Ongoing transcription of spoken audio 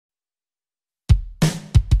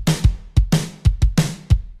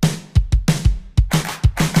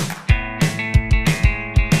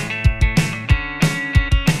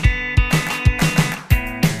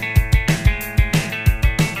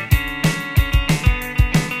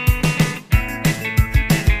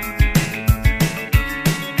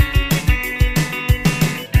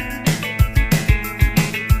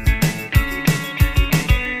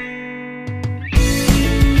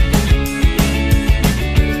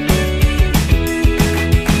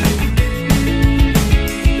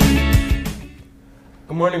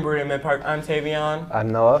morning, Berea-Midpark. I'm Tavion.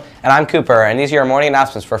 I'm Noah. And I'm Cooper, and these are your morning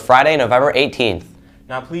announcements for Friday, November 18th.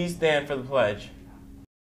 Now please stand for the pledge.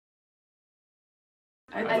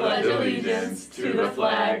 I pledge allegiance to the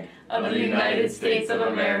flag of the United States of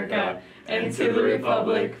America and to the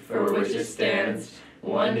republic for which it stands,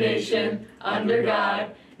 one nation, under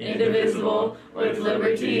God, indivisible, with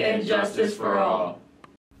liberty and justice for all.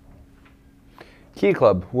 Key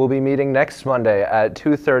Club will be meeting next Monday at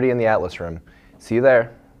 2:30 in the Atlas Room. See you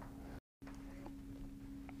there.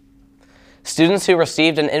 Students who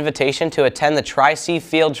received an invitation to attend the Tri-C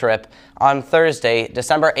field trip on Thursday,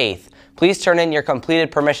 December 8th, please turn in your completed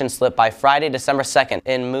permission slip by Friday, December 2nd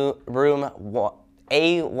in room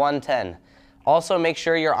A110. Also, make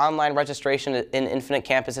sure your online registration in Infinite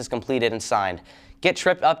Campus is completed and signed. Get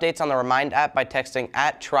trip updates on the Remind app by texting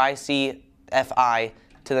 @TriCFI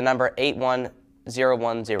to the number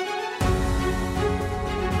 81010.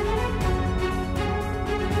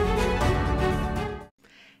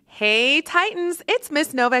 Hey Titans, it's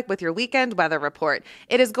Miss Novak with your weekend weather report.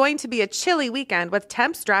 It is going to be a chilly weekend with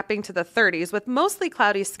temps dropping to the 30s with mostly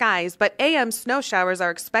cloudy skies, but AM snow showers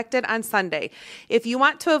are expected on Sunday. If you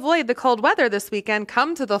want to avoid the cold weather this weekend,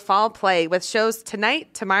 come to the Fall Play with shows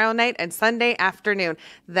tonight, tomorrow night, and Sunday afternoon.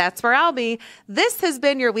 That's where I'll be. This has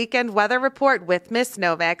been your weekend weather report with Miss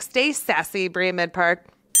Novak. Stay sassy, Berea-Midpark.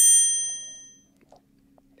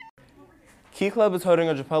 Key Club is holding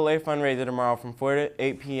a Chipotle fundraiser tomorrow from 4 to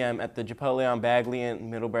 8 p.m. at the Chipotle on Bagley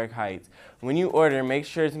in Middleburg Heights. When you order, make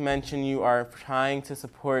sure to mention you are trying to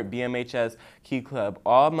support BMHS Key Club.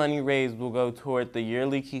 All money raised will go toward the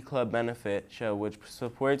yearly Key Club benefit show, which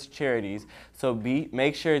supports charities. So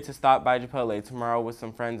make sure to stop by Chipotle tomorrow with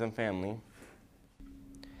some friends and family.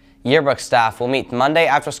 Yearbook staff will meet Monday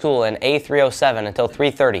after school in A307 until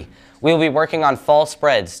 3:30. We will be working on fall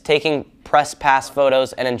spreads, taking press pass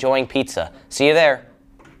photos, and enjoying pizza. See you there.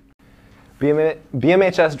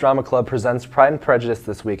 BMHS Drama Club presents Pride and Prejudice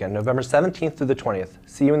this weekend, November 17th through the 20th.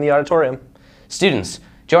 See you in the auditorium. Students,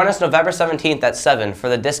 join us November 17th at 7 for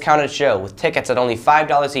the discounted show with tickets at only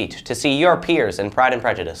 $5 each to see your peers in Pride and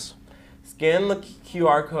Prejudice. Scan the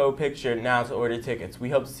QR code picture now to order tickets.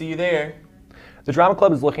 We hope to see you there. The Drama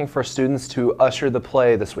Club is looking for students to usher the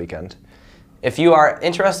play this weekend. If you are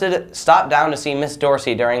interested, stop down to see Miss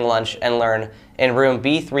Dorsey during lunch and learn in room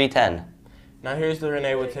B310. Now here's the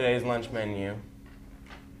Renee with today's lunch menu.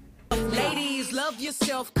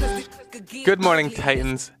 Good morning,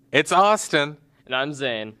 Titans. It's Austin. And I'm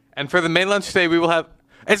Zane. And for the main lunch today, we will have...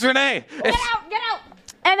 It's Renee! Get out!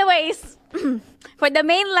 Anyways, for the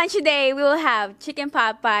main lunch today, we will have chicken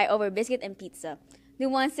pot pie over biscuit and pizza. The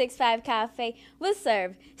 165 Cafe will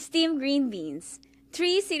serve steamed green beans.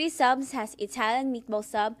 3 City Subs has Italian meatball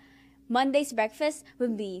sub. Monday's breakfast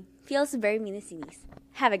will be Pillsbury mini CDs.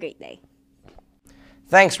 Have a great day.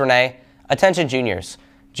 Thanks, Renee. Attention juniors.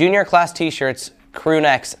 Junior class t-shirts, crew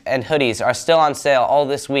necks, and hoodies are still on sale all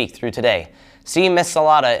this week through today. See Miss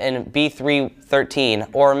Salata in B313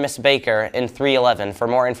 or Miss Baker in 311 for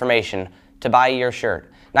more information to buy your shirt.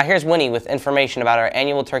 Now here's Winnie with information about our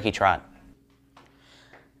annual turkey trot.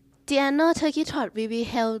 The annual Turkey Trot will be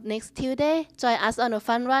held next Tuesday. Join us on a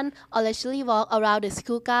fun run or leisurely walk around the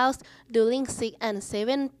school grounds during 6 and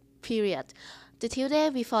 7 period. The Tuesday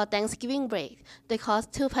before Thanksgiving break. The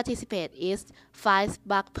cost to participate is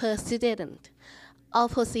 $5 per student. All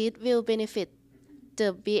proceeds will benefit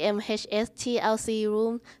the BMHS TLC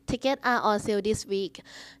room. Tickets are on sale this week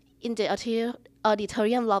in the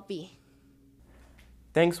auditorium lobby.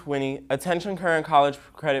 Thanks, Winnie. Attention current College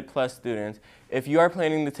Credit Plus students. If you are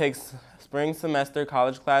planning to take spring semester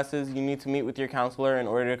college classes, you need to meet with your counselor in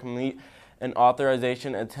order to complete an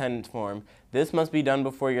authorization attendance form. This must be done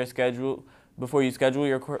before you schedule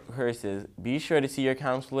your courses. Be sure to see your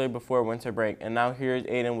counselor before winter break. And now here's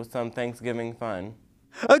Aiden with some Thanksgiving fun.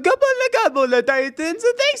 Gabala Titans,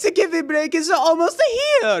 the Thanksgiving break is almost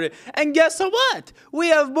here. And guess what? We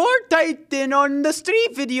have more Titan on the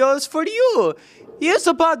street videos for you. Here's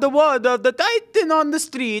about the word of the Titan on the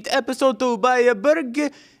street, episode 2 by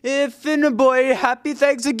Berg Boy. Happy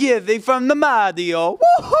Thanksgiving from the Mario.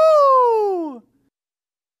 Woohoo!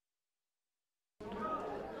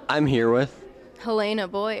 I'm here with Helena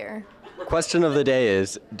Boyer. Question of the day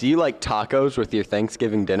is, do you like tacos with your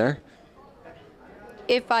Thanksgiving dinner?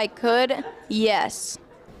 If I could, yes.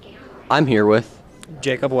 I'm here with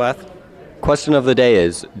Jacob Weth. Question of the day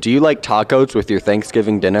is, do you like tacos with your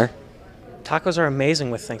Thanksgiving dinner? Tacos are amazing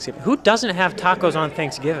with Thanksgiving. Who doesn't have tacos on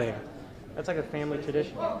Thanksgiving? That's like a family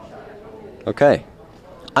tradition. Okay.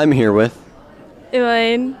 I'm here with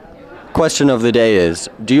Elaine. Question of the day is,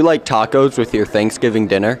 do you like tacos with your Thanksgiving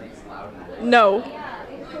dinner? No.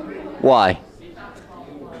 Why?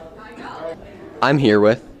 I'm here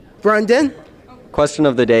with. Brendan? Question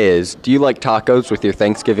of the day is, do you like tacos with your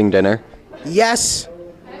Thanksgiving dinner? Yes.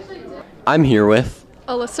 I'm here with.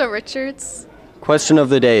 Alyssa Richards? Question of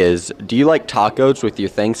the day is, do you like tacos with your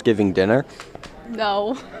Thanksgiving dinner?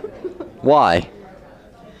 No. Why?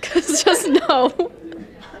 Cause just no.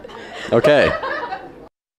 Okay.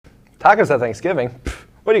 Tacos at Thanksgiving.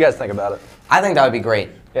 What do you guys think about it? I think that would be great.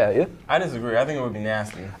 Yeah, you? I disagree. I think it would be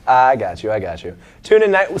nasty. I got you. Tune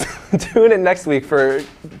in next week for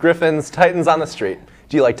Griffin's Titans on the Street.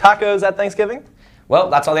 Do you like tacos at Thanksgiving? Well,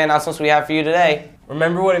 that's all the announcements we have for you today.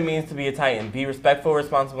 Remember what it means to be a Titan. Be respectful,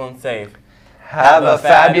 responsible, and safe. Have a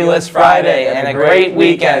fabulous Friday and a great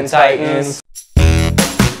weekend, Titans.